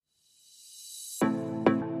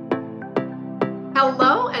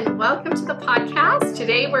Hello and welcome to the podcast.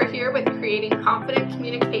 Today we're here with Creating Confident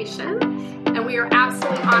Communication, and we are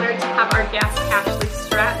absolutely honored to have our guest, Ashlee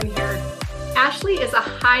Stratton, here. Ashlee is a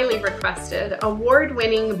highly requested,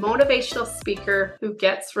 award-winning motivational speaker who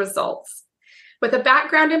gets results. With a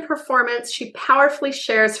background in performance, she powerfully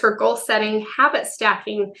shares her goal setting, habit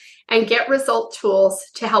stacking, and get result tools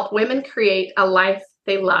to help women create a life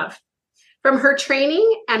they love. From her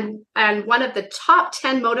training and one of the top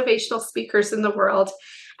 10 motivational speakers in the world,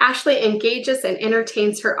 Ashlee engages and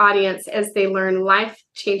entertains her audience as they learn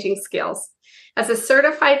life-changing skills. As a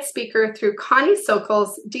certified speaker through Connie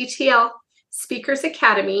Sokol's DTL Speakers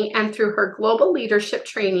Academy and through her global leadership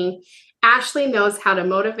training, Ashlee knows how to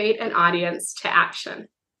motivate an audience to action.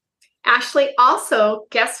 Ashlee also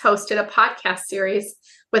guest hosted a podcast series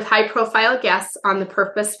with high-profile guests on the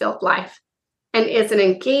purpose-filled life and is an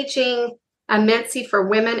engaging emcee for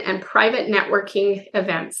women and private networking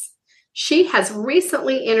events. She has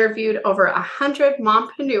recently interviewed over 100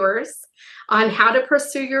 mompreneurs on how to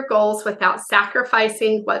pursue your goals without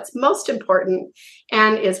sacrificing what's most important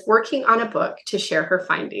and is working on a book to share her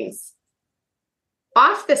findings.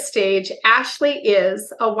 Off the stage, Ashlee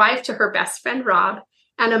is a wife to her best friend, Rob,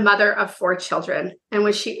 and a mother of 4 children. And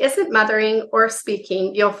when she isn't mothering or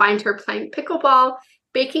speaking, you'll find her playing pickleball,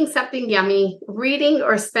 baking something yummy, reading,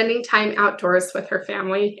 or spending time outdoors with her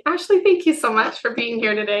family. Ashlee, thank you so much for being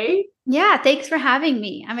here today. Yeah, thanks for having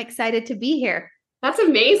me. I'm excited to be here. That's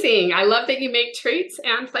amazing. I love that you make treats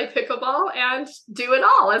and play pickleball and do it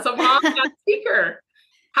all as a mom and speaker.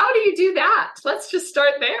 How do you do that? Let's just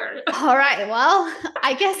start there. All right. Well,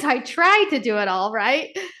 I guess I try to do it all, right?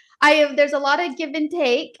 There's a lot of give and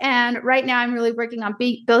take. And right now I'm really working on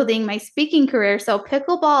building my speaking career. So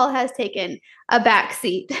pickleball has taken a back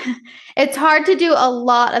seat. It's hard to do a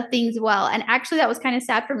lot of things well. And actually that was kind of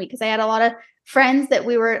sad for me because I had a lot of friends that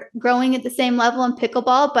we were growing at the same level in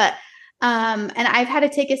pickleball, but and I've had to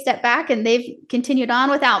take a step back and they've continued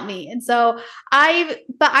on without me. And so I've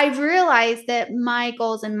realized that my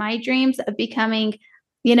goals and my dreams of becoming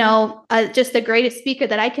just the greatest speaker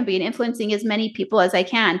that I can be and influencing as many people as I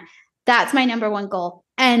can. That's my number one goal.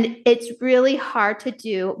 And it's really hard to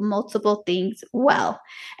do multiple things well.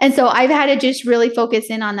 And so I've had to just really focus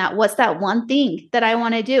in on that. What's that one thing that I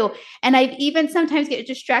want to do? And I even sometimes get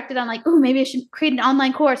distracted on like, oh, maybe I should create an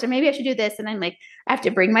online course or maybe I should do this. And I'm like, I have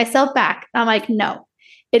to bring myself back. I'm like, no,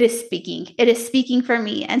 it is speaking. It is speaking for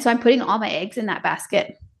me. And so I'm putting all my eggs in that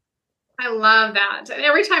basket. I love that. And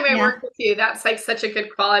every time I work with you, that's like such a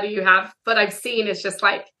good quality you have. What I've seen is just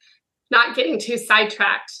like not getting too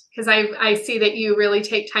sidetracked because I see that you really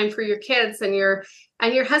take time for your kids and your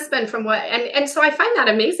husband and so I find that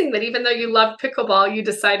amazing that even though you love pickleball, you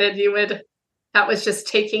decided that was just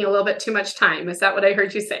taking a little bit too much time. Is that what I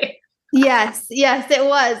heard you say? Yes, it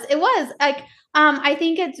was. It was like, I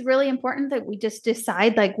think it's really important that we just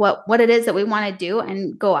decide like what it is that we want to do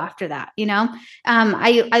and go after that.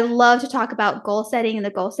 I love to talk about goal setting and the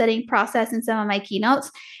goal setting process in some of my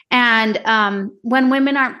keynotes. And when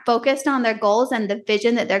women aren't focused on their goals and the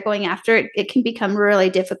vision that they're going after, it can become really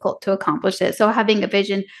difficult to accomplish it. So having a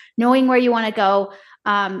vision, knowing where you want to go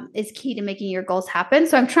is key to making your goals happen.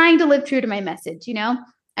 So I'm trying to live true to my message,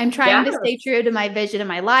 I'm trying to stay true to my vision in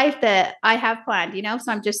my life that I have planned,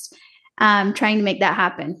 so I'm just trying to make that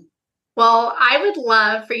happen. Well, I would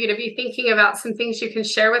love for you to be thinking about some things you can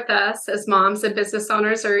share with us as moms and business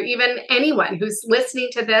owners, or even anyone who's listening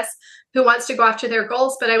to this who wants to go after their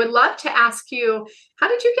goals. But I would love to ask you, how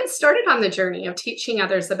did you get started on the journey of teaching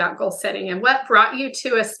others about goal setting, and what brought you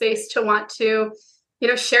to a space to want to,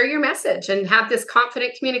 share your message and have this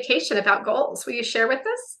confident communication about goals? Will you share with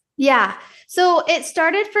us? Yeah. So it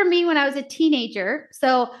started for me when I was a teenager.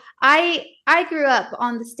 So I grew up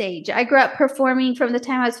on the stage. I grew up performing from the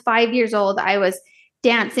time I was 5 years old. I was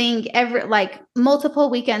dancing multiple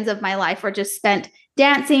weekends of my life were just spent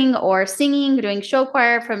dancing or singing, doing show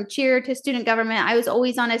choir, from cheer to student government. I was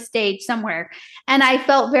always on a stage somewhere, and I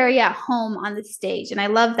felt very at home on the stage, and I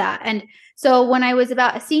love that. And so when I was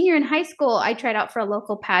about a senior in high school, I tried out for a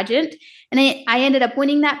local pageant, and I ended up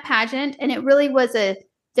winning that pageant, and it really was a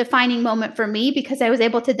defining moment for me because I was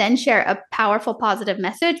able to then share a powerful, positive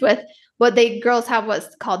message with what girls have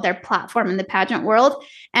what's called their platform in the pageant world.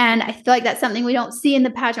 And I feel like that's something we don't see in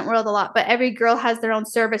the pageant world a lot, but every girl has their own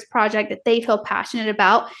service project that they feel passionate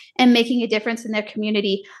about and making a difference in their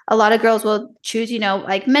community. A lot of girls will choose,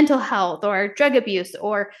 like mental health or drug abuse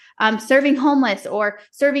or serving homeless or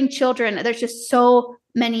serving children. There's just so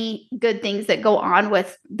many good things that go on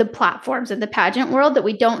with the platforms in the pageant world that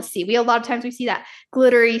we don't see. A lot of times we see that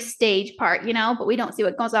glittery stage part, but we don't see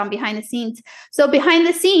what goes on behind the scenes. So behind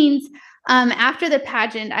the scenes, After the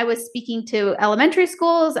pageant, I was speaking to elementary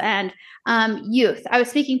schools and youth. I was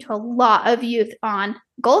speaking to a lot of youth on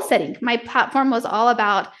goal setting. My platform was all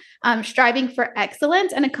about striving for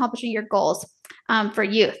excellence and accomplishing your goals for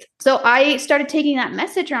youth. So I started taking that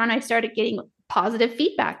message around. I started getting positive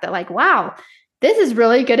feedback that like, wow, this is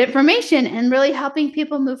really good information and really helping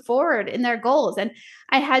people move forward in their goals. And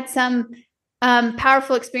I had some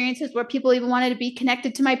powerful experiences where people even wanted to be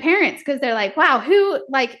connected to my parents because they're like, wow, who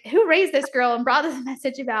raised this girl and brought this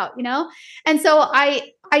message about, And so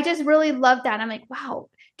I just really loved that. I'm like, wow,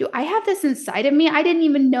 do I have this inside of me? I didn't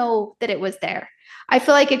even know that it was there. I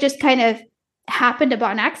feel like it just kind of happened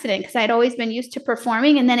upon accident because I'd always been used to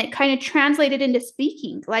performing. And then it kind of translated into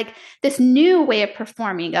speaking, like this new way of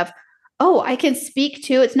performing of, oh, I can speak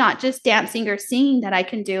too. It's not just dancing or singing that I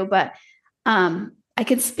can do, but I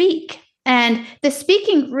can speak. And the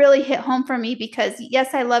speaking really hit home for me because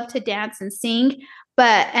yes, I love to dance and sing,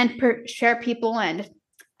 share people and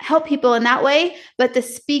help people in that way. But the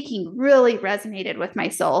speaking really resonated with my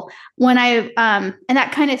soul when and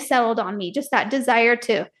that kind of settled on me, just that desire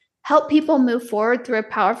to help people move forward through a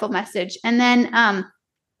powerful message. And then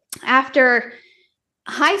after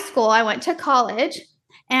high school, I went to college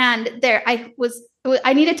and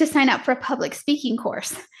I needed to sign up for a public speaking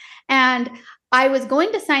course. And I was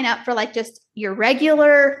going to sign up for like just your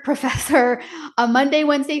regular professor, a Monday,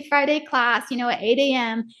 Wednesday, Friday class, at 8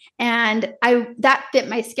 a.m. And that fit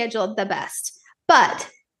my schedule the best. But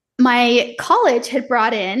my college had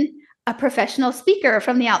brought in a professional speaker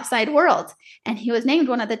from the outside world. And he was named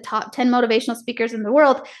one of the top 10 motivational speakers in the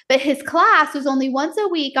world. But his class was only once a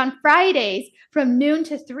week on Fridays from noon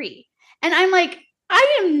to 3. And I'm like,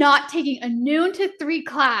 I am not taking a noon to 3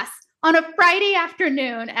 class on a Friday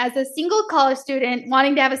afternoon as a single college student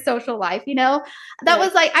wanting to have a social life, that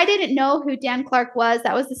was like, I didn't know who Dan Clark was.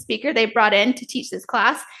 That was the speaker they brought in to teach this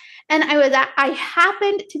class. And I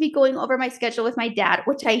happened to be going over my schedule with my dad,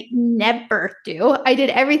 which I never do. I did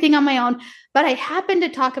everything on my own, but I happened to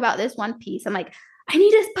talk about this one piece. I'm like, I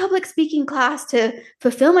need a public speaking class to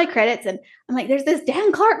fulfill my credits. And I'm like, there's this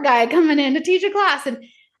Dan Clark guy coming in to teach a class.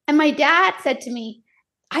 And my dad said to me,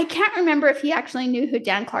 I can't remember if he actually knew who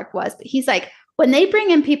Dan Clark was, but he's like, when they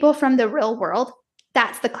bring in people from the real world,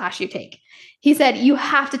 that's the class you take. He said, you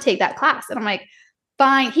have to take that class. And I'm like,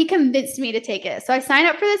 fine. He convinced me to take it. So I signed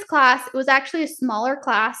up for this class. It was actually a smaller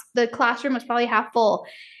class. The classroom was probably half full.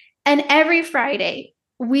 And every Friday,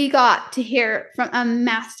 we got to hear from a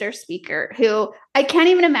master speaker who I can't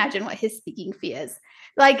even imagine what his speaking fee is.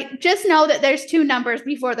 Like, just know that there's 2 numbers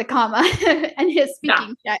before the comma and his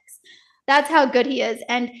speaking checks. That's how good he is.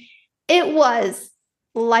 And it was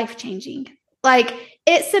life-changing. Like,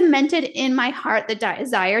 it cemented in my heart the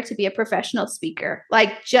desire to be a professional speaker,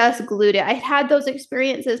 like just glued it. I had those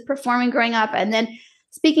experiences performing growing up and then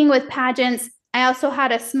speaking with pageants. I also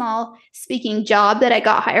had a small speaking job that I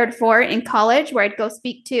got hired for in college where I'd go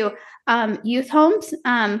speak to youth homes.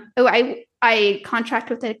 I contract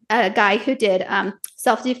with a guy who did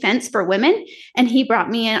self-defense for women, and he brought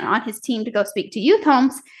me in on his team to go speak to youth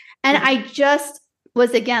homes. And I just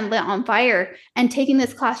was again lit on fire. And taking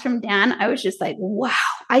this class from Dan, I was just like, wow,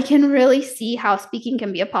 I can really see how speaking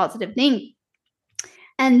can be a positive thing.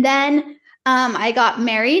 And then I got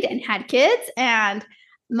married and had kids, and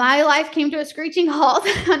my life came to a screeching halt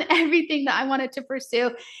on everything that I wanted to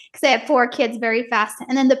pursue because I had 4 kids very fast.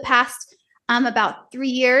 And then the past about 3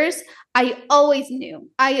 years, I always knew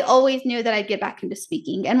that I'd get back into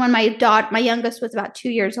speaking. And when my youngest was about 2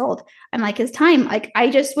 years old, I'm like, it's time. Like, I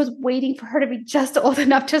just was waiting for her to be just old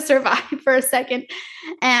enough to survive for a second.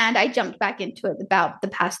 And I jumped back into it about the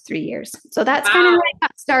past 3 years. So that's kind of where I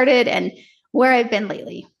got started and where I've been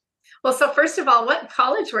lately. Well, so first of all, what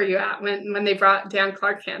college were you at when they brought Dan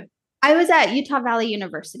Clark in? I was at Utah Valley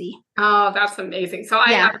University. Oh, that's amazing. So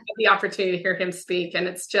I had the opportunity to hear him speak, and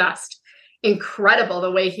it's just incredible the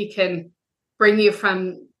way he can bring you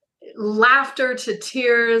from laughter to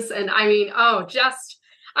tears. And I mean,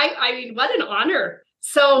 what an honor.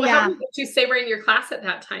 So how many did you say were in your class at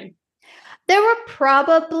that time? There were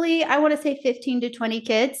probably, I want to say 15 to 20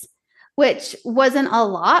 kids, which wasn't a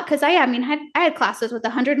lot because I had classes with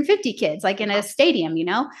 150 kids, like in a stadium,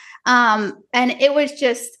 and it was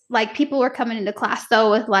just like people were coming into class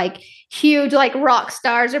though with like huge like rock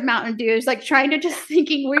stars or Mountain Dews, like trying to just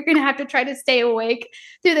thinking we're going to have to try to stay awake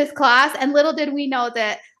through this class. And little did we know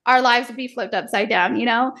that our lives would be flipped upside down.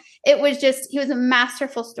 It was just, he was a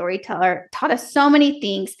masterful storyteller, taught us so many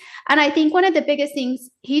things. And I think one of the biggest things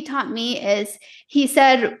he taught me is he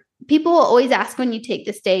said, people will always ask when you take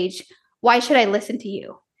the stage, why should I listen to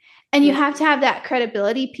you? And you have to have that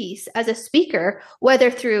credibility piece as a speaker,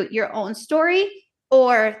 whether through your own story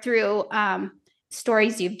or through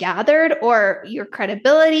stories you've gathered or your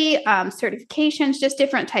credibility, certifications, just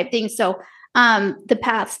different type things. So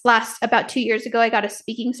last about 2 years ago, I got a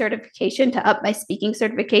speaking certification to up my speaking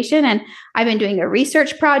certification. And I've been doing a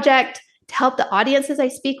research project to help the audiences I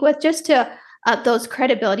speak with, just to up those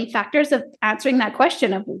credibility factors of answering that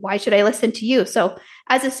question of why should I listen to you? So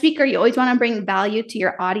as a speaker, you always want to bring value to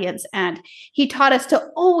your audience. And he taught us to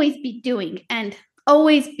always be doing and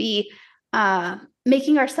always be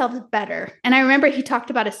making ourselves better. And I remember he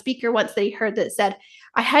talked about a speaker once that he heard that said,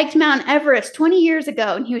 I hiked Mount Everest 20 years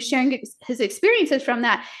ago. And he was sharing his experiences from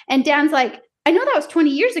that. And Dan's like, I know that was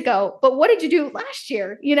 20 years ago, but what did you do last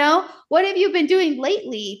year? What have you been doing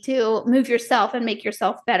lately to move yourself and make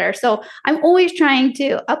yourself better? So I'm always trying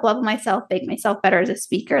to up-level myself, make myself better as a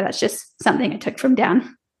speaker. That's just something I took from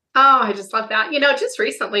Dan. Oh, I just love that. Just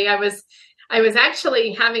recently I was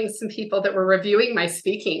actually having some people that were reviewing my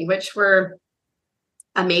speaking, which were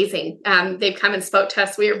amazing. They've come and spoke to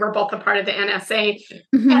us. We're both a part of the NSA.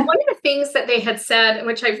 Mm-hmm. And one of the things that they had said,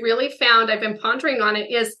 which I've really found, I've been pondering on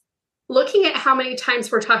it, is looking at how many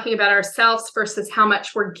times we're talking about ourselves versus how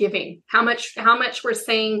much we're giving, how much we're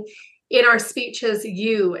saying in our speeches,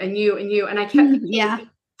 you and you and you. And I kept thinking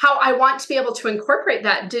how I want to be able to incorporate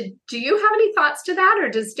that. Do you have any thoughts to that, or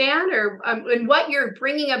does Dan, or and what you're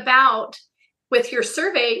bringing about with your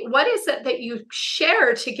survey? What is it that you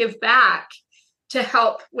share to give back to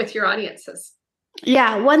help with your audiences?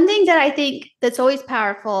 Yeah. One thing that I think that's always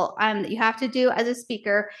powerful that you have to do as a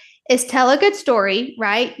speaker is tell a good story,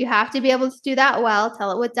 right? You have to be able to do that well,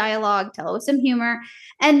 tell it with dialogue, tell it with some humor.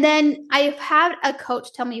 And then I've had a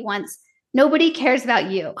coach tell me once, nobody cares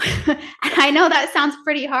about you. And I know that sounds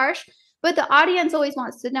pretty harsh, but the audience always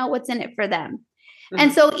wants to know what's in it for them. Mm-hmm.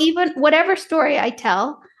 And so even whatever story I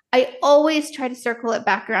tell, I always try to circle it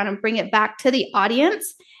back around and bring it back to the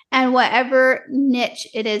audience. And whatever niche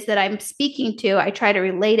it is that I'm speaking to, I try to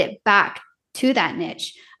relate it back to that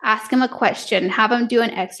niche. Ask them a question, have them do an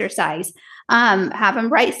exercise, have them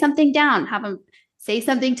write something down, have them say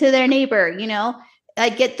something to their neighbor,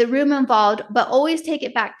 get the room involved, but always take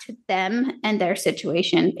it back to them and their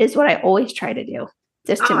situation is what I always try to do.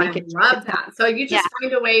 Just to make it. I love that. So you just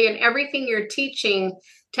find a way in everything you're teaching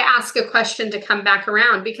to ask a question to come back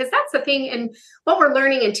around, because that's the thing. And what we're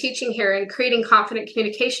learning and teaching here and creating confident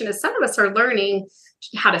communication is some of us are learning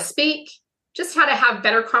how to speak, just how to have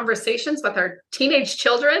better conversations with our teenage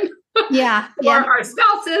children. Or our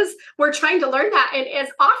spouses. We're trying to learn that. And as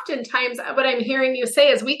oftentimes what I'm hearing you say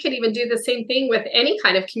is we could even do the same thing with any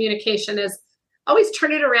kind of communication, is always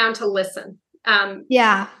turn it around to listen.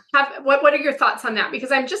 What are your thoughts on that?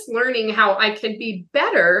 Because I'm just learning how I can be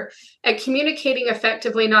better at communicating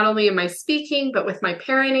effectively, not only in my speaking, but with my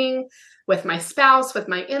parenting, with my spouse, with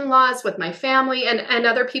my in-laws, with my family, and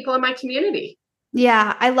other people in my community.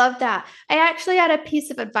 Yeah, I love that. I actually had a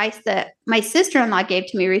piece of advice that my sister-in-law gave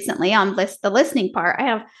to me recently on the listening part. I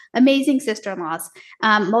have amazing sister-in-laws.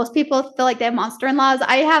 Most people feel like they have monster-in-laws.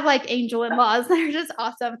 I have like angel-in-laws. They're just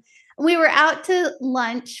awesome. We were out to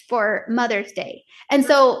lunch for Mother's Day. And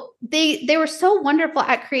so they were so wonderful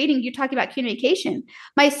at creating, you're talking about communication.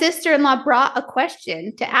 My sister-in-law brought a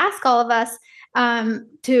question to ask all of us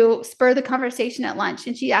to spur the conversation at lunch.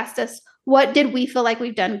 And she asked us, what did we feel like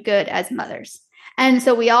we've done good as mothers? And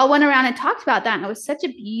so we all went around and talked about that. And it was such a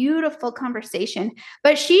beautiful conversation.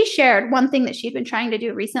 But she shared one thing that she'd been trying to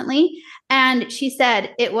do recently. And she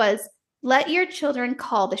said it was, let your children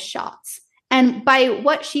call the shots. And by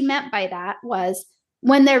what she meant by that was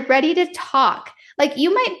when they're ready to talk, like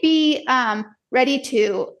you might be ready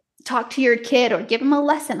to talk to your kid or give them a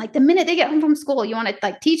lesson. Like the minute they get home from school, you want to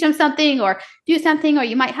like teach them something or do something, or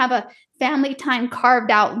you might have a family time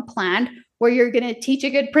carved out and planned where you're going to teach a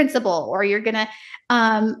good principle, or you're going to,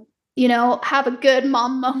 have a good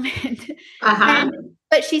mom moment.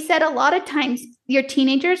 But she said a lot of times your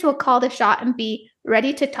teenagers will call the shot and be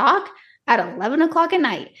ready to talk at 11 o'clock at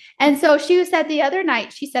night. And so she said the other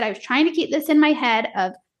night, she said, I was trying to keep this in my head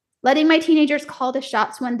of letting my teenagers call the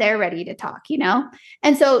shots when they're ready to talk,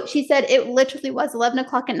 And so she said it literally was 11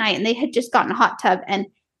 o'clock at night and they had just gotten a hot tub and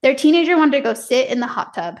their teenager wanted to go sit in the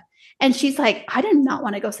hot tub. And she's like, I did not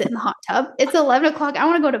want to go sit in the hot tub. It's 11 o'clock. I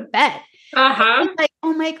want to go to bed. Like,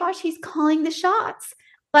 oh my gosh, he's calling the shots.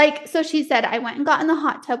 Like, so she said, I went and got in the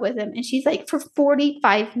hot tub with him. And she's like, for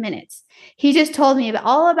 45 minutes, he just told me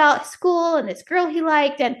all about school and this girl he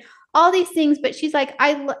liked and all these things. But she's like,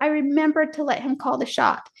 I remembered to let him call the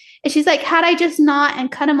shot. And she's like, had I just not and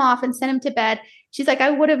cut him off and sent him to bed, she's like, I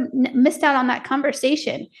would have missed out on that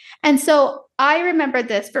conversation. And so I remembered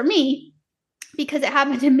this for me because it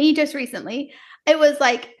happened to me just recently. It was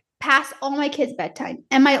like past all my kids' bedtime.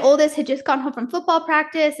 And my oldest had just gone home from football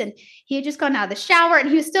practice and he had just gone out of the shower and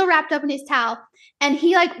he was still wrapped up in his towel. And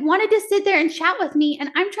he like wanted to sit there and chat with me.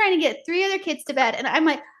 And I'm trying to get 3 other kids to bed. And I'm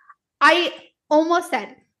like, I almost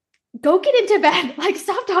said, go get into bed. Like,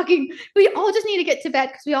 stop talking. We all just need to get to bed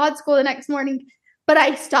because we all had school the next morning. But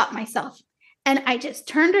I stopped myself and I just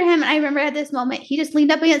turned to him. And I remember at this moment, he just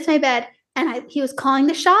leaned up against my bed and he was calling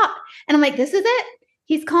the shot. And I'm like, this is it.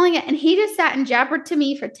 He's calling it. And he just sat and jabbered to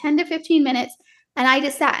me for 10 to 15 minutes. And I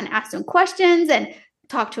just sat and asked him questions and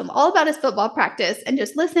talked to him all about his football practice and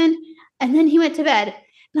just listened. And then he went to bed.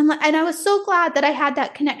 And I'm like, and I was so glad that I had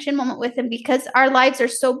that connection moment with him because our lives are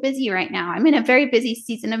so busy right now. I'm in a very busy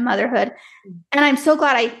season of motherhood. And I'm so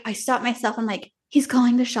glad I stopped myself. I'm like, he's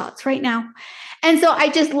calling the shots right now. And so I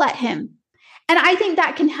just let him. And I think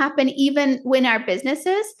that can happen even when our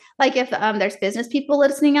businesses, like if there's business people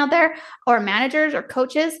listening out there or managers or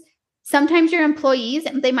coaches, sometimes your employees,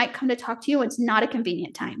 they might come to talk to you when it's not a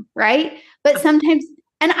convenient time, right? But sometimes,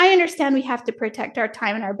 and I understand we have to protect our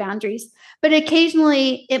time and our boundaries, but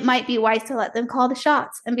occasionally it might be wise to let them call the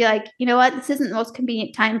shots and be like, you know what, this isn't the most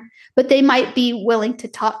convenient time, but they might be willing to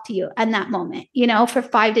talk to you in that moment, for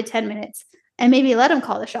 5 to 10 minutes and maybe let them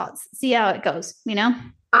call the shots, see how it goes,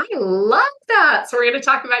 I love that. So we're going to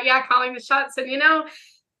talk about, calling the shots. And,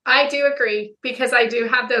 I do agree because I do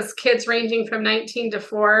have those kids ranging from 19 to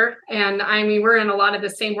 4. And I mean, we're in a lot of the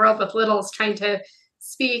same world with littles trying to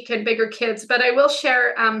speak and bigger kids. But I will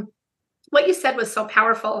share what you said was so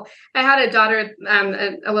powerful. I had a daughter,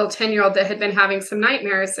 a little 10-year-old that had been having some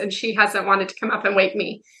nightmares and she hasn't wanted to come up and wake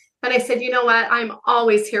me. And I said, you know what? I'm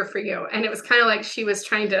always here for you. And it was kind of like she was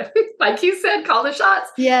trying to, like you said, call the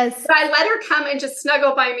shots. Yes. So I let her come and just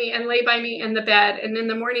snuggle by me and lay by me in the bed. And in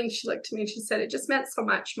the morning, she looked to me and she said, it just meant so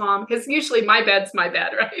much, Mom. Because usually my bed's my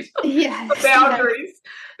bed, right? Yes. The boundaries.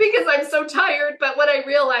 Because I'm so tired. But what I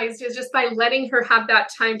realized is just by letting her have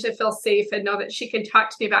that time to feel safe and know that she can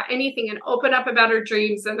talk to me about anything and open up about her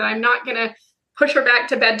dreams and that I'm not going to push her back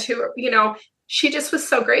to bed too, she just was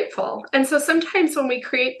so grateful. And so sometimes when we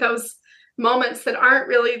create those moments that aren't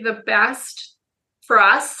really the best for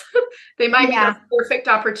us, they might be the perfect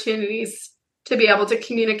opportunities to be able to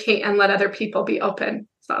communicate and let other people be open.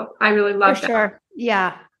 So I really love that. Sure.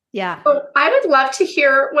 Yeah. Yeah. So I would love to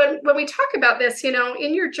hear when we talk about this,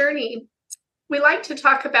 in your journey, we like to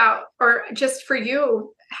talk about, or just for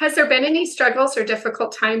you, has there been any struggles or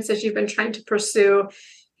difficult times as you've been trying to pursue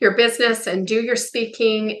your business and do your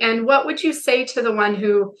speaking? And what would you say to the one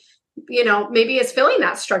who, maybe is feeling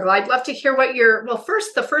that struggle? I'd love to hear what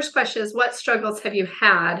the first question is, what struggles have you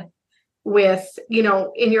had with,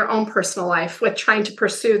 in your own personal life with trying to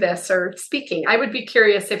pursue this or speaking? I would be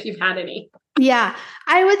curious if you've had any. Yeah,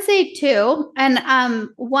 I would say 2. And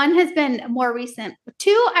one has been more recent.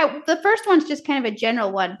 2, the first one's just kind of a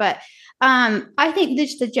general one, but I think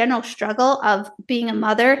just the general struggle of being a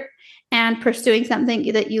mother and pursuing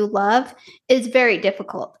something that you love is very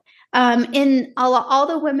difficult. In all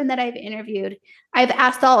the women that I've interviewed, I've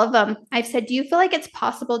asked all of them, I've said, do you feel like it's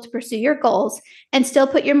possible to pursue your goals and still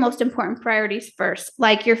put your most important priorities first,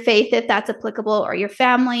 like your faith, if that's applicable, or your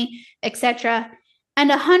family, etc.?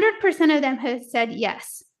 And 100% of them have said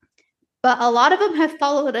yes. But a lot of them have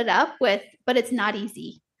followed it up with, but it's not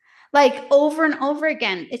easy. Like over and over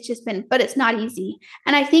again, it's just been, but it's not easy.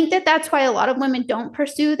 And I think that that's why a lot of women don't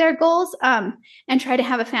pursue their goals and try to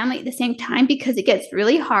have a family at the same time, because it gets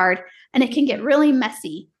really hard and it can get really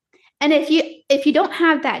messy. And if you don't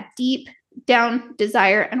have that deep down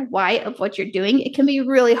desire and why of what you're doing, it can be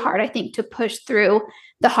really hard, I think, to push through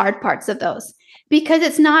the hard parts of those, because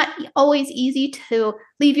it's not always easy to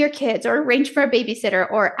leave your kids or arrange for a babysitter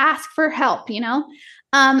or ask for help,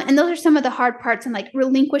 and those are some of the hard parts, and like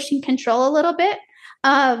relinquishing control a little bit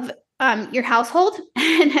of your household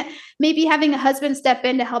and maybe having a husband step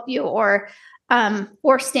in to help you, or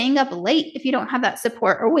staying up late if you don't have that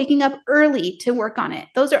support, or waking up early to work on it.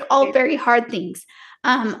 Those are all very hard things.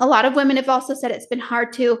 A lot of women have also said it's been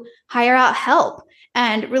hard to hire out help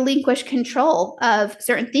and relinquish control of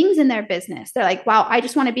certain things in their business. They're like, wow, I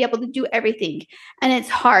just want to be able to do everything. And it's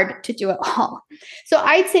hard to do it all. So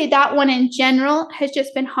I'd say that one in general has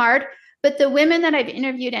just been hard. But the women that I've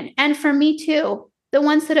interviewed, and for me too, the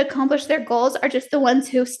ones that accomplish their goals are just the ones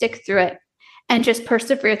who stick through it and just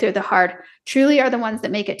persevere through the hard, truly are the ones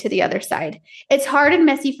that make it to the other side. It's hard and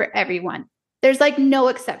messy for everyone. There's like no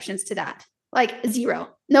exceptions to that, like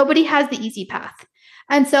zero. Nobody has the easy path.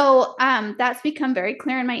 And so that's become very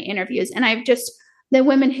clear in my interviews. And the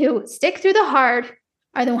women who stick through the hard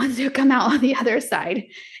are the ones who come out on the other side,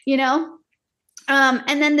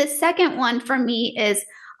 And then the second one for me is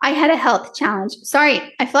I had a health challenge.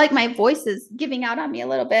 Sorry, I feel like my voice is giving out on me a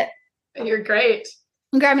little bit. You're great.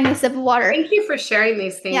 I'm grabbing a sip of water. Thank you for sharing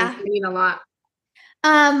these things. Yeah. They mean a lot.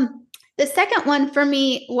 The second one for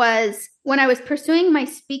me was when I was pursuing my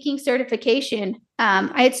speaking certification.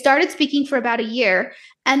 I had started speaking for about a year,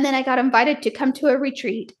 and then I got invited to come to a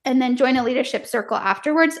retreat and then join a leadership circle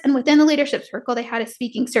afterwards. And within the leadership circle, they had a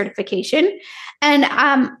speaking certification. And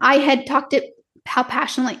I had talked how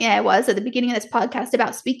passionate I was at the beginning of this podcast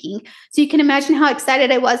about speaking. So you can imagine how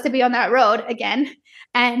excited I was to be on that road again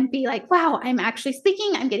and be like, wow, I'm actually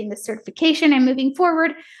speaking. I'm getting this certification. I'm moving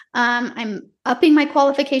forward. I'm upping my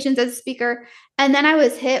qualifications as a speaker. And then I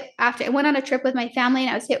was hit after I went on a trip with my family, and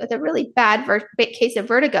I was hit with a really bad case of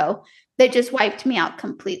vertigo that just wiped me out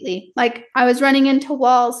completely. Like I was running into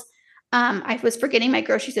walls. I was forgetting my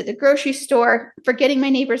groceries at the grocery store, forgetting my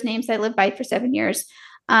neighbors' names I lived by for 7 years.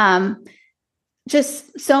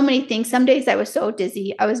 Just so many things. Some days I was so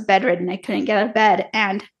dizzy. I was bedridden. I couldn't get out of bed.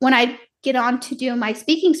 And when I get on to do my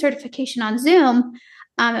speaking certification on Zoom,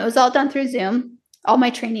 it was all done through Zoom. All my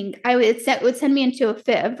training, it would send me into a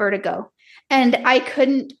fit of vertigo, and I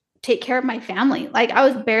couldn't take care of my family. Like I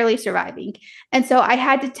was barely surviving. And so I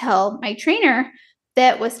had to tell my trainer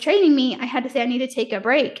that was training me, I had to say, I need to take a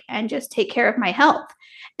break and just take care of my health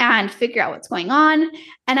and figure out what's going on.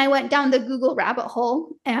 And I went down the Google rabbit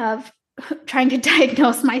hole of trying to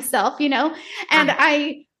diagnose myself, and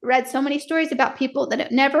I read so many stories about people that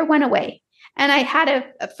it never went away. And I had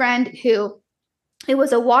a friend who, it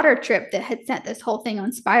was a water trip that had sent this whole thing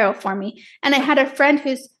on spiral for me. And I had a friend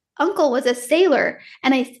whose uncle was a sailor.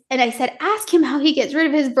 And I said, ask him how he gets rid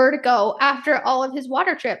of his vertigo after all of his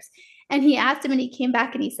water trips. And he asked him, and he came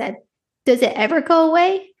back and he said, does it ever go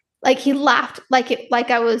away? Like he laughed like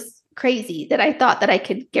I was crazy that I thought that I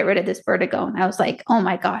could get rid of this vertigo. And I was like, oh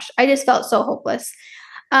my gosh, I just felt so hopeless.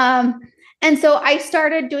 And so I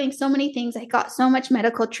started doing so many things. I got so much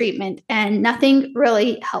medical treatment and nothing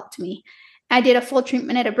really helped me. I did a full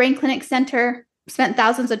treatment at a brain clinic center, spent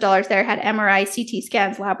thousands of dollars there, had MRI, CT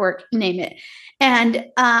scans, lab work, you name it. And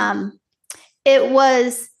I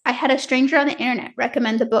had a stranger on the internet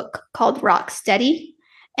recommend the book called Rock Steady,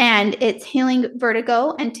 and it's healing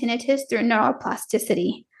vertigo and tinnitus through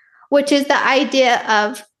neuroplasticity, which is the idea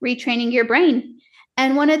of retraining your brain.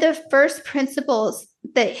 And one of the first principles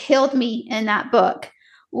that healed me in that book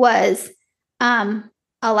was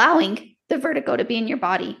allowing the vertigo to be in your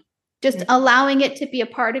body. Just allowing it to be a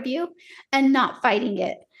part of you and not fighting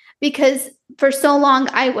it. Because for so long,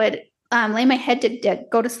 I would lay my head to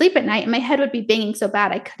go to sleep at night, and my head would be banging so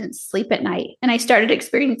bad I couldn't sleep at night. And I started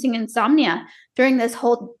experiencing insomnia during this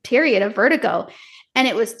whole period of vertigo. And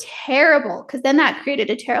it was terrible, because then that created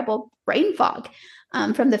a terrible brain fog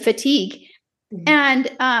from the fatigue. And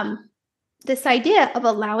this idea of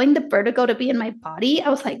allowing the vertigo to be in my body, I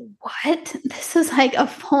was like, what? This is like a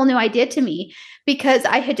whole new idea to me, because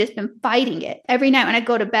I had just been fighting it. Every night when I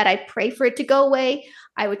go to bed, I pray for it to go away.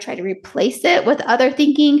 I would try to replace it with other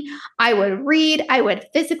thinking. I would read. I would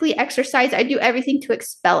physically exercise. I'd do everything to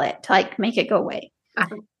expel it, to like make it go away.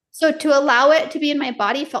 So to allow it to be in my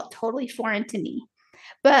body felt totally foreign to me.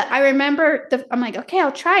 But I remember I'm like, okay,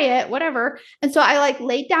 I'll try it, whatever. And so I like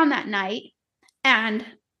laid down that night and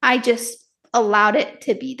I just allowed it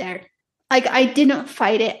to be there. Like I didn't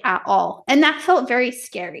fight it at all. And that felt very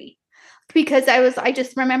scary, because I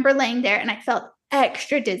just remember laying there and I felt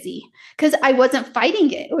extra dizzy because I wasn't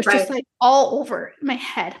fighting it. It was just like all over my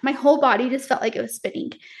head. My whole body just felt like it was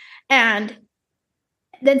spinning. And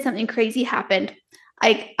then something crazy happened.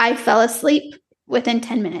 I fell asleep within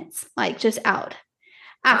 10 minutes, like just out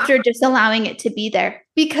after just allowing it to be there.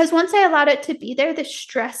 Because once I allowed it to be there, the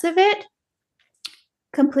stress of it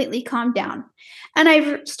completely calmed down. And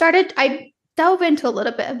I dove into a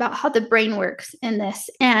little bit about how the brain works in this.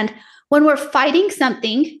 And when we're fighting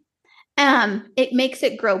something, it makes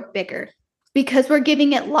it grow bigger because we're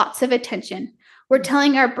giving it lots of attention. We're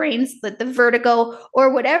telling our brains that the vertigo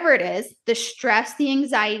or whatever it is, the stress, the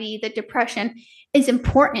anxiety, the depression is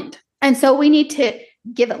important. And so we need to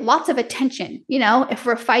give it lots of attention, if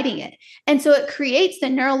we're fighting it. And so it creates the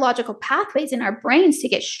neurological pathways in our brains to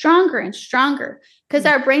get stronger and stronger, because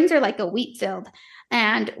our brains are like a wheat field.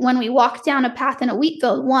 And when we walk down a path in a wheat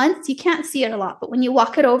field once, you can't see it a lot. But when you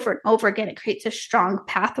walk it over and over again, it creates a strong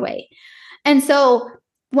pathway. And so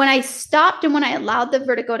when I stopped and when I allowed the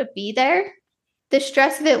vertigo to be there, the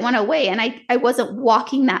stress of it went away. And I wasn't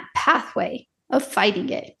walking that pathway of fighting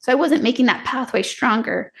it. So I wasn't making that pathway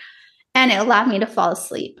stronger. And it allowed me to fall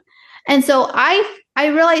asleep. And so I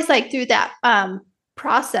realized through that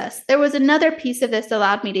process, there was another piece of this that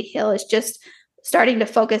allowed me to heal, is just starting to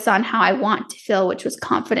focus on how I want to feel, which was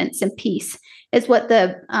confidence and peace is what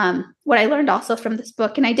what I learned also from this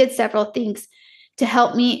book. And I did several things to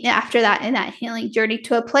help me after that in that healing journey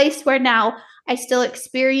to a place where now I still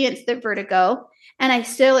experience the vertigo and I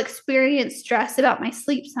still experience stress about my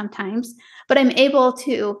sleep sometimes, but I'm able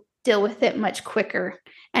to deal with it much quicker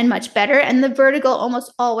and much better. And the vertigo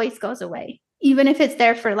almost always goes away. Even if it's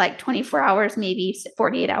there for like 24 hours, maybe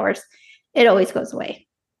 48 hours, it always goes away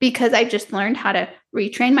because I just learned how to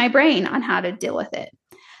retrain my brain on how to deal with it.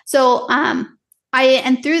 So,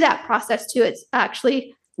 and through that process too, it's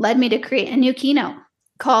actually led me to create a new keynote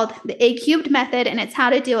called the A Cubed Method. And it's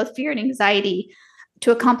how to deal with fear and anxiety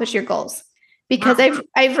to accomplish your goals. Because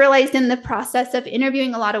I've realized in the process of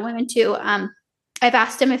interviewing a lot of women too, I've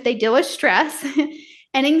asked them if they deal with stress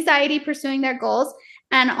and anxiety pursuing their goals.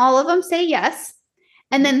 And all of them say yes.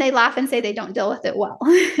 And then they laugh and say they don't deal with it well.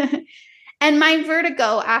 And my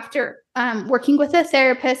vertigo, after working with a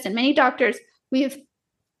therapist and many doctors, we've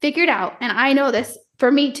figured out, and I know this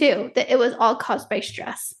for me too, that it was all caused by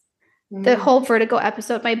stress. Mm-hmm. The whole vertigo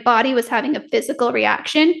episode, my body was having a physical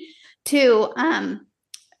reaction to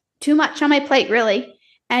too much on my plate, really,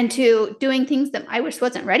 and to doing things that I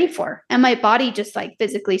wasn't ready for. And my body just like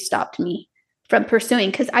physically stopped me from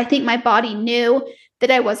pursuing because I think my body knew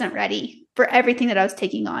that I wasn't ready for everything that I was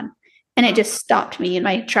taking on. And it just stopped me in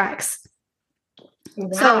my tracks.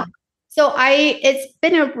 Wow. So it's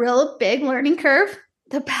been a real big learning curve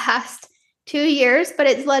the past 2 years, but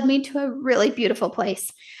it's led me to a really beautiful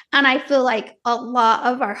place. And I feel like a lot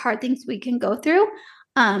of our hard things we can go through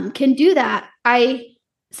can do that.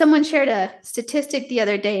 Someone shared a statistic the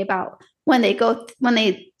other day about when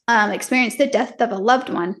they experience the death of a loved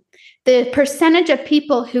one, the percentage of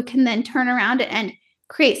people who can then turn around and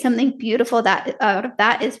create something beautiful out of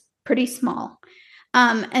that is pretty small.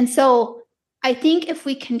 And so I think if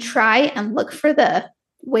we can try and look for the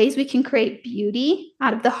ways we can create beauty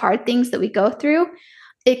out of the hard things that we go through,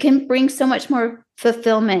 it can bring so much more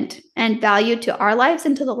fulfillment and value to our lives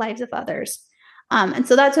and to the lives of others. And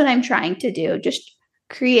so that's what I'm trying to do. Just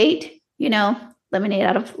create, lemonade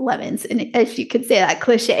out of lemons. And if you could say that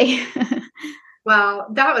cliche. Well,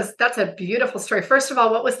 that's a beautiful story. First of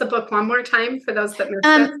all, what was the book one more time for those that missed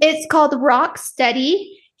it? It's called Rock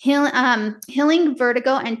Steady, Healing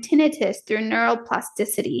Vertigo and Tinnitus Through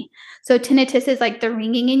Neuroplasticity. So tinnitus is like the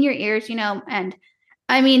ringing in your ears, and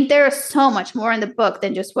I mean, there is so much more in the book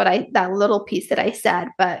than just that little piece that I said,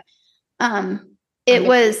 but it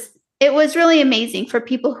was really amazing for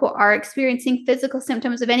people who are experiencing physical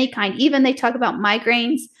symptoms of any kind. Even they talk about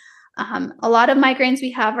migraines. A lot of migraines we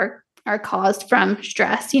have are caused from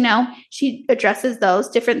stress. She addresses those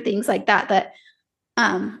different things like that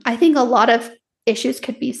I think a lot of issues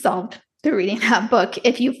could be solved through reading that book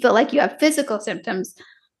if you feel like you have physical symptoms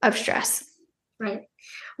of stress. Right.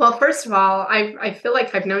 Well, first of all, I feel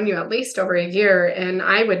like I've known you at least over a year, and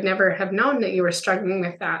I would never have known that you were struggling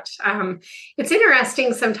with that. It's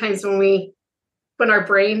interesting sometimes when our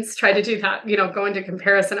brains try to do that, go into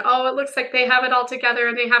comparison. Oh, it looks like they have it all together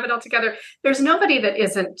and they have it all together. There's nobody that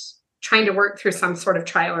isn't trying to work through some sort of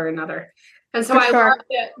trial or another. And so I love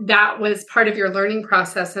that was part of your learning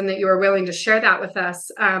process and that you were willing to share that with us.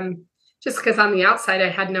 Just because on the outside, I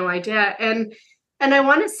had no idea. And I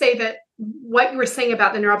want to say that what you were saying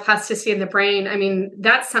about the neuroplasticity in the brain, I mean,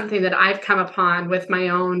 that's something that I've come upon with my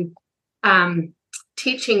own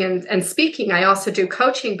teaching and speaking. I also do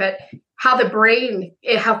coaching, but how the brain,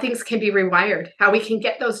 how things can be rewired, how we can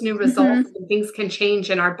get those new results and things can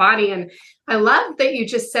change in our body. And I love that you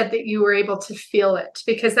just said that you were able to feel it,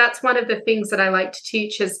 because that's one of the things that I like to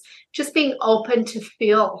teach is just being open to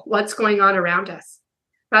feel what's going on around us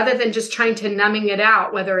rather than just trying to numbing it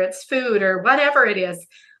out, whether it's food or whatever it is.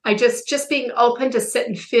 I just being open to sit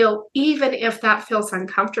and feel, even if that feels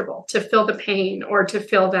uncomfortable, to feel the pain or to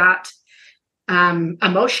feel that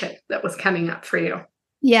emotion that was coming up for you.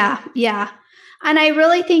 Yeah. And I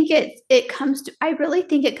really think it comes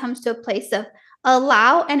to a place of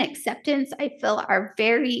allow and acceptance. I feel are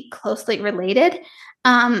very closely related.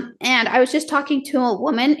 And I was just talking to a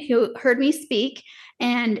woman who heard me speak,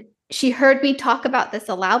 and she heard me talk about this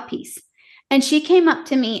allow piece. And she came up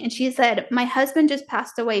to me and she said, my husband just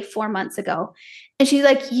passed away 4 months ago. And she's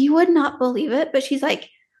like, you would not believe it. But she's like,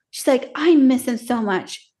 I miss him so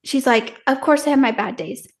much. She's like, of course I have my bad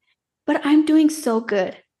days, but I'm doing so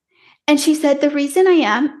good. And she said, the reason I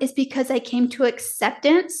am is because I came to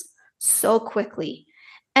acceptance so quickly.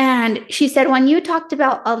 And she said, when you talked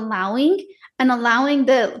about allowing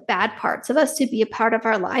the bad parts of us to be a part of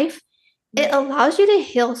our life, it allows you to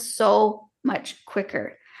heal so much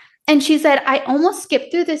quicker. And she said, I almost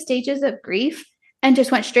skipped through the stages of grief and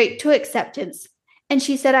just went straight to acceptance. And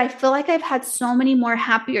she said, I feel like I've had so many more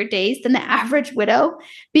happier days than the average widow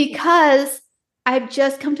because I've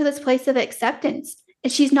just come to this place of acceptance.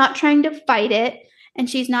 And she's not trying to fight it. And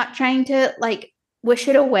she's not trying to like wish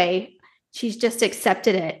it away. She's just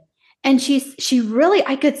accepted it. And she really,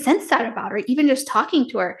 I could sense that about her, even just talking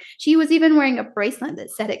to her. She was even wearing a bracelet that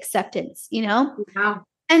said acceptance, you know? Wow.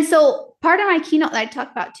 And so part of my keynote that I talk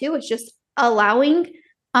about too is just allowing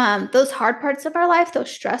those hard parts of our life, those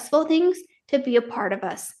stressful things to be a part of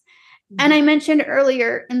us. Mm-hmm. And I mentioned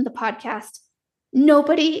earlier in the podcast,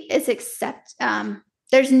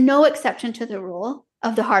 there's no exception to the rule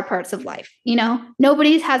of the hard parts of life. You know,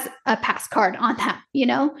 nobody has a pass card on that, you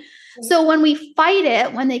know? So when we fight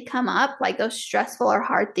it, when they come up, like those stressful or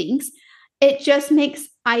hard things, it just makes,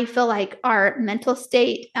 I feel like, our mental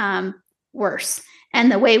state worse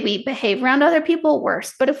and the way we behave around other people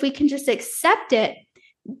worse. But if we can just accept it,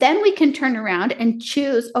 then we can turn around and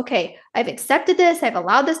choose, okay, I've accepted this. I've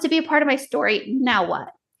allowed this to be a part of my story. Now what?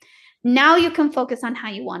 Now you can focus on how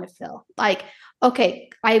you want to feel. Like, okay,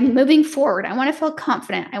 I'm moving forward. I want to feel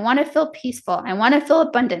confident. I want to feel peaceful. I want to feel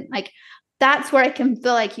abundant. Like, that's where I can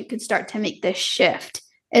feel like you can start to make this shift,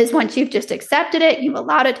 is once you've just accepted it, you've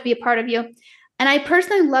allowed it to be a part of you. And I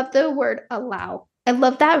personally love the word allow. I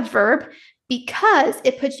love that verb because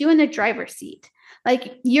it puts you in the driver's seat.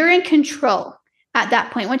 Like, you're in control at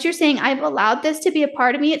that point. Once you're saying, I've allowed this to be a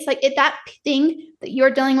part of me, it's like that thing that you're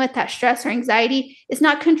dealing with, that stress or anxiety, is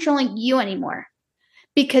not controlling you anymore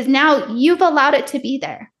because now you've allowed it to be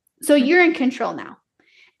there. So you're in control now.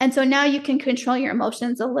 And so now you can control your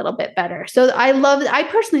emotions a little bit better. So I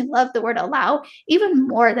personally love the word allow even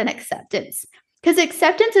more than acceptance, because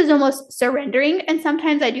acceptance is almost surrendering. And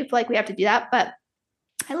sometimes I do feel like we have to do that, but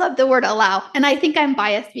I love the word allow. And I think I'm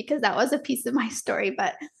biased because that was a piece of my story,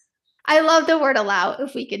 but I love the word allow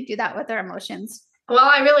if we could do that with our emotions. Well,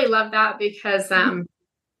 I really love that because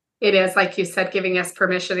it is, like you said, giving us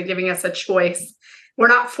permission and giving us a choice. We're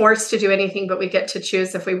not forced to do anything, but we get to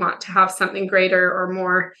choose if we want to have something greater or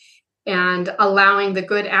more, and allowing the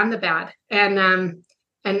good and the bad. And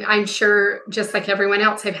I'm sure, just like everyone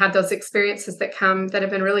else, I've had those experiences that have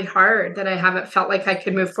been really hard, that I haven't felt like I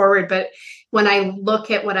could move forward. But when I look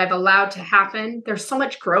at what I've allowed to happen, there's so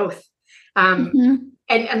much growth.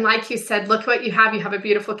 And like you said, look what you have. You have a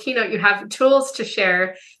beautiful keynote. You have tools to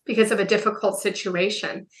share because of a difficult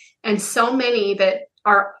situation. And so many that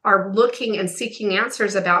are looking and seeking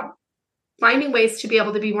answers about finding ways to be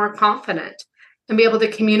able to be more confident and be able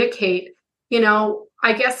to communicate. You know,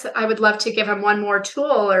 I guess I would love to give them one more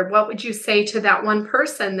tool. Or what would you say to that one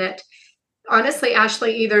person that, honestly,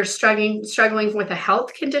 Ashlee, either struggling with a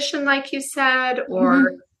health condition, like you said,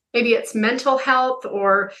 or maybe it's mental health,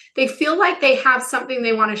 or they feel like they have something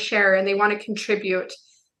they want to share and they want to contribute,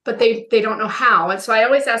 but they don't know how. And so I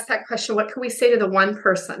always ask that question, what can we say to the one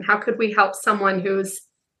person? How could we help someone who's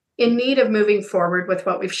in need of moving forward with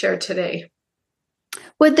what we've shared today?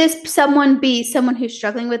 Would this someone be someone who's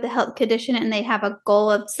struggling with a health condition and they have a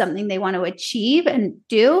goal of something they want to achieve and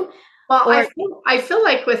do? Well, I feel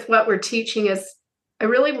like with what we're teaching is, I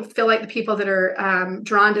really feel like the people that are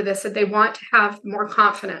drawn to this, that they want to have more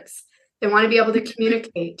confidence. They want to be able to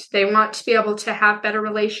communicate. They want to be able to have better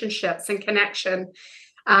relationships and connection.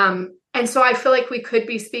 And so I feel like we could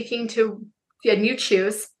be speaking to, and you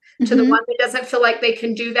choose, to the one that doesn't feel like they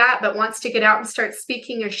can do that, but wants to get out and start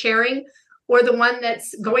speaking or sharing, or the one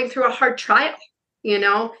that's going through a hard trial, you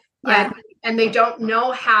know, and they don't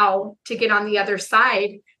know how to get on the other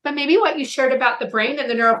side. But maybe what you shared about the brain and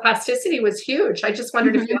the neuroplasticity was huge. I just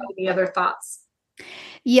wondered if you had any other thoughts.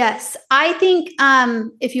 Yes. I think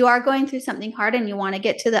if you are going through something hard and you want to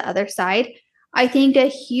get to the other side, I think a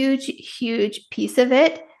huge, huge piece of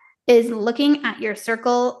it is looking at your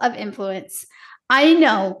circle of influence. I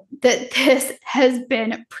know that this has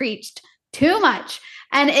been preached too much,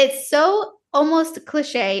 and it's so almost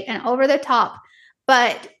cliche and over the top.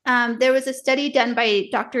 But there was a study done by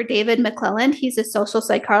Dr. David McClelland. He's a social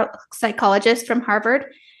psychologist from Harvard.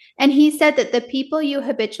 And he said that the people you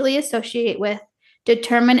habitually associate with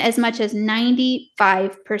determine as much as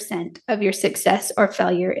 95% of your success or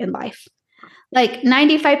failure in life. Like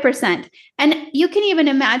 95%. And you can even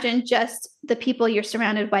imagine just the people you're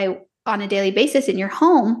surrounded by on a daily basis in your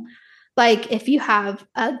home. Like if you have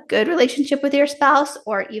a good relationship with your spouse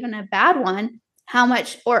or even a bad one, how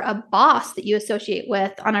much, or a boss that you associate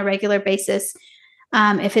with on a regular basis,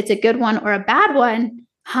 if it's a good one or a bad one,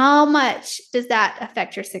 how much does that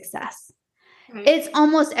affect your success? Right. It's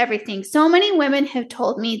almost everything. So many women have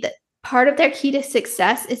told me that part of their key to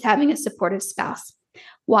success is having a supportive spouse.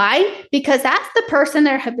 Why? Because that's the person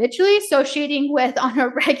they're habitually associating with on a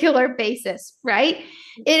regular basis, right?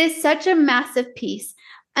 It is such a massive piece.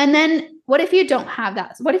 And then what if you don't have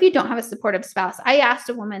that? What if you don't have a supportive spouse? I asked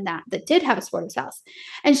a woman that did have a supportive spouse,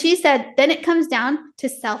 and she said, then it comes down to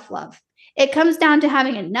self-love. It comes down to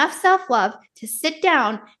having enough self-love to sit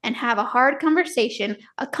down and have a hard conversation,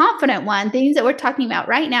 a confident one, things that we're talking about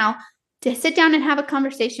right now, to sit down and have a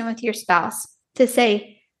conversation with your spouse to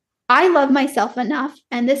say, I love myself enough,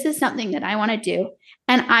 and this is something that I want to do,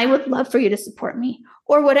 and I would love for you to support me,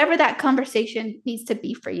 or whatever that conversation needs to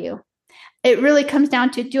be for you. It really comes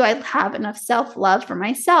down to, do I have enough self-love for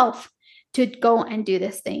myself to go and do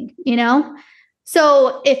this thing, you know?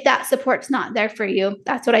 So if that support's not there for you,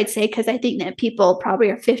 that's what I'd say, because I think that people probably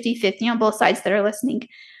are 50-50 on both sides that are listening.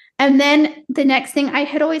 And then the next thing, I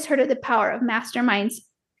had always heard of the power of masterminds.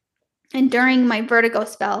 And during my vertigo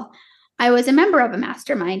spell, I was a member of a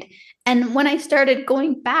mastermind. And when I started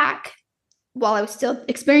going back, while I was still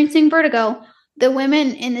experiencing vertigo, the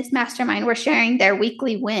women in this mastermind were sharing their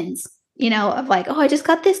weekly wins, you know, of like, oh, I just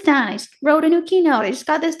got this done. I just wrote a new keynote. I just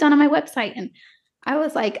got this done on my website. And I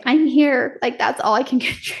was like, I'm here. Like, that's all I can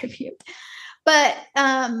contribute. But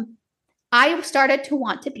I started to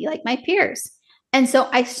want to be like my peers. And so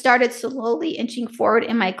I started slowly inching forward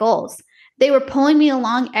in my goals. They were pulling me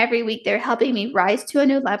along every week. They're helping me rise to a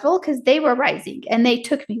new level because they were rising and they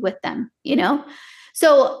took me with them, you know?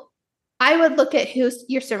 So I would look at who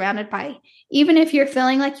you're surrounded by. Even if you're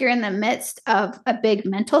feeling like you're in the midst of a big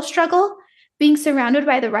mental struggle, being surrounded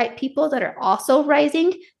by the right people that are also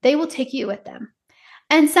rising, they will take you with them.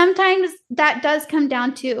 And sometimes that does come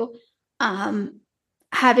down to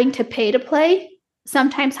having to pay to play.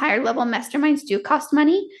 Sometimes higher level masterminds do cost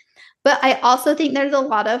money. But I also think there's a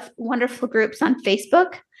lot of wonderful groups on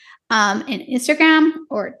Facebook and Instagram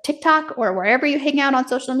or TikTok or wherever you hang out on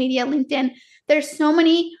social media, LinkedIn. There's so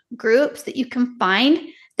many groups that you can find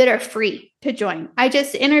that are free to join. I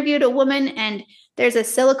just interviewed a woman, and there's a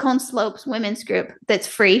Silicon Slopes women's group that's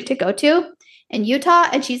free to go to in Utah.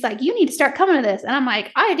 And she's like, you need to start coming to this. And I'm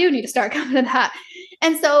like, I do need to start coming to that.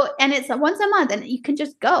 And so, and it's once a month and you can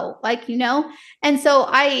just go, like, you know, and so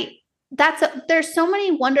there's so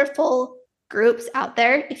many wonderful groups out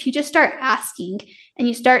there. If you just start asking and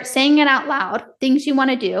you start saying it out loud, things you want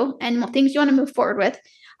to do and things you want to move forward with,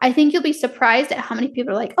 I think you'll be surprised at how many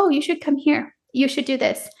people are like, oh, you should come here. You should do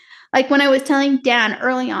this. Like when I was telling Dan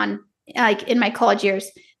early on, like in my college years,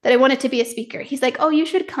 that I wanted to be a speaker. He's like, oh, you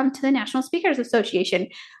should come to the National Speakers Association.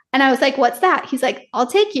 And I was like, what's that? He's like, I'll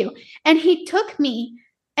take you. And he took me.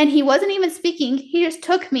 And he wasn't even speaking. He just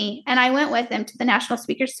took me and I went with him to the National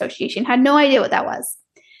Speakers Association. Had no idea what that was.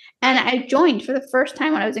 And I joined for the first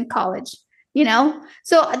time when I was in college, you know?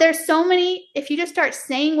 So there's so many, if you just start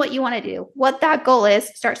saying what you want to do, what that goal is,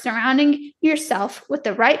 start surrounding yourself with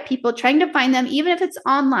the right people, trying to find them, even if it's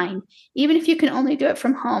online, even if you can only do it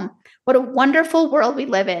from home. What a wonderful world we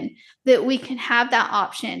live in, that we can have that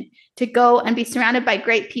option to go and be surrounded by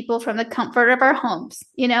great people from the comfort of our homes,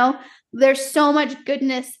 you know? There's so much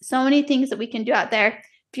goodness, so many things that we can do out there.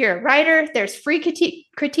 If you're a writer, there's free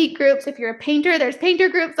critique groups. If you're a painter, there's painter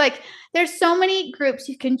groups. Like there's so many groups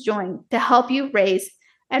you can join to help you raise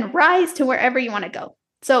and rise to wherever you want to go.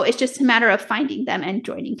 So it's just a matter of finding them and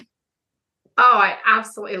joining. Oh, I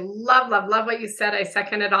absolutely love what you said. I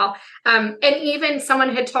second it all. And even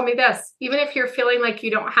someone had told me this, even if you're feeling like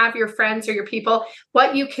you don't have your friends or your people,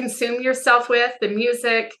 what you consume yourself with, the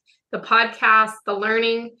music, the podcast, the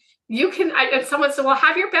learning, you can, and someone said, well,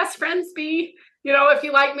 have your best friends be, you know, if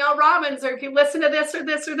you like Mel Robbins, or if you listen to this or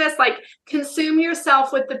this or this, like consume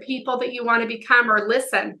yourself with the people that you want to become or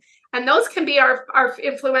listen. And those can be our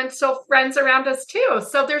influential friends around us too.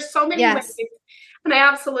 So there's so many ways. And I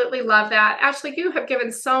absolutely love that. Ashlee, you have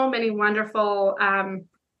given so many wonderful,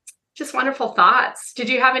 just wonderful thoughts. Did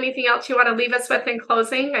you have anything else you want to leave us with in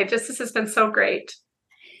closing? This has been so great.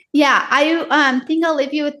 Yeah, I think I'll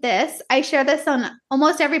leave you with this. I share this on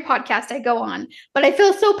almost every podcast I go on, but I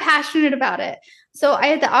feel so passionate about it. So I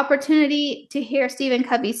had the opportunity to hear Stephen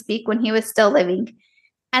Covey speak when he was still living.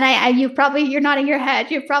 And you're nodding your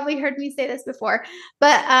head. You've probably heard me say this before,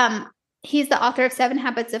 but he's the author of 7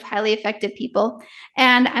 Habits of Highly Effective People.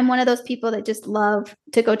 And I'm one of those people that just love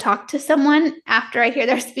to go talk to someone after I hear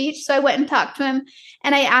their speech. So I went and talked to him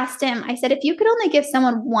and I asked him, I said, if you could only give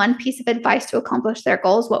someone one piece of advice to accomplish their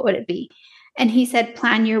goals, what would it be? And he said,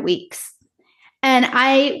 plan your weeks. And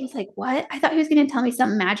I was like, what? I thought he was going to tell me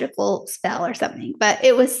some magical spell or something, but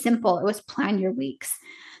it was simple. It was plan your weeks.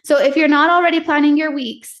 So if you're not already planning your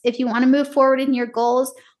weeks, if you want to move forward in your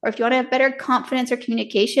goals, or if you want to have better confidence or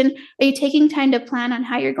communication, are you taking time to plan on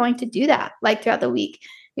how you're going to do that, like throughout the week?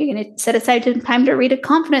 Are you going to set aside some time to read a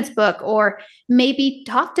confidence book, or maybe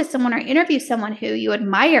talk to someone or interview someone who you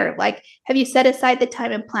admire? Like, have you set aside the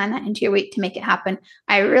time and plan that into your week to make it happen?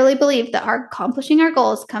 I really believe that accomplishing our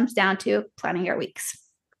goals comes down to planning our weeks.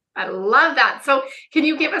 I love that. So can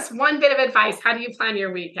you give us one bit of advice? How do you plan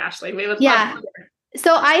your week, Ashlee? We would love to hear.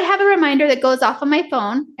 So I have a reminder that goes off on my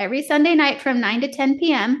phone every Sunday night from 9 to 10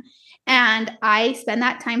 p.m. And I spend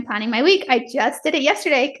that time planning my week. I just did it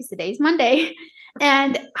yesterday because today's Monday.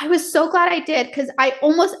 And I was so glad I did, because I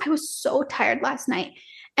was so tired last night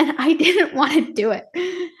and I didn't want to do it,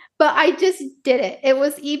 but I just did it. It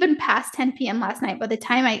was even past 10 p.m. last night. By the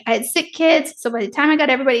time I had sick kids, so by the time I got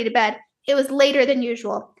everybody to bed, it was later than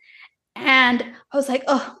usual. And I was like,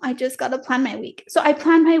 oh, I just got to plan my week. So I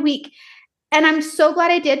planned my week. And I'm so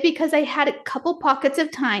glad I did, because I had a couple pockets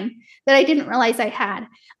of time that I didn't realize I had,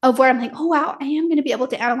 of where I'm like, oh, wow, I am going to be able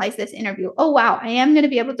to analyze this interview. Oh, wow, I am going to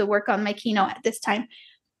be able to work on my keynote at this time.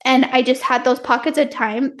 And I just had those pockets of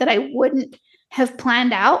time that I wouldn't have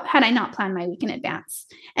planned out had I not planned my week in advance.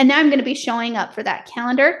 And now I'm going to be showing up for that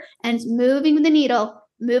calendar and moving the needle,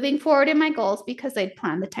 moving forward in my goals, because I'd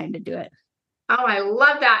planned the time to do it. Oh, I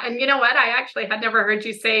love that. And you know what? I actually had never heard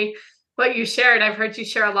you say what you shared. I've heard you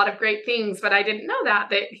share a lot of great things, but I didn't know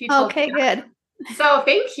that he told Okay, me that. good. So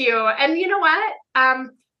thank you. And you know what?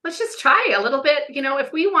 Let's just try a little bit. You know,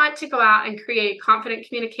 if we want to go out and create confident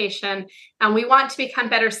communication, and we want to become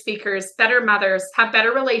better speakers, better mothers, have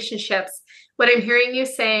better relationships, what I'm hearing you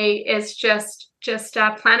say is just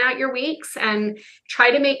plan out your weeks and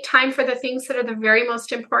try to make time for the things that are the very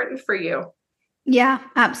most important for you. Yeah,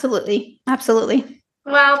 absolutely. Absolutely.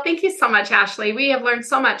 Well, thank you so much, Ashlee. We have learned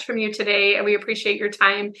so much from you today, and we appreciate your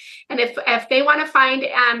time. And if they want to find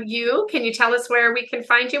you, can you tell us where we can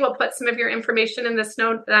find you? We'll put some of your information in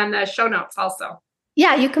the show notes also.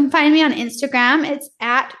 Yeah, you can find me on Instagram. It's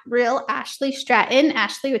at Real Ashlee Stratton,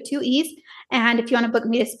 Ashlee with 2 E's. And if you want to book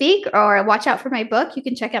me to speak or watch out for my book, you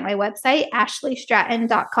can check out my website,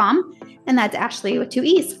 ashleestratton.com. And that's Ashlee with 2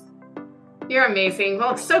 E's. You're amazing.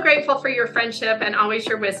 Well, so grateful for your friendship and always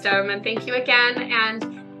your wisdom. And thank you again.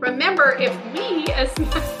 And remember, if we as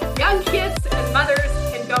young kids and mothers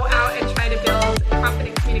can go out and try to build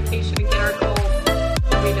confident communication and get our goals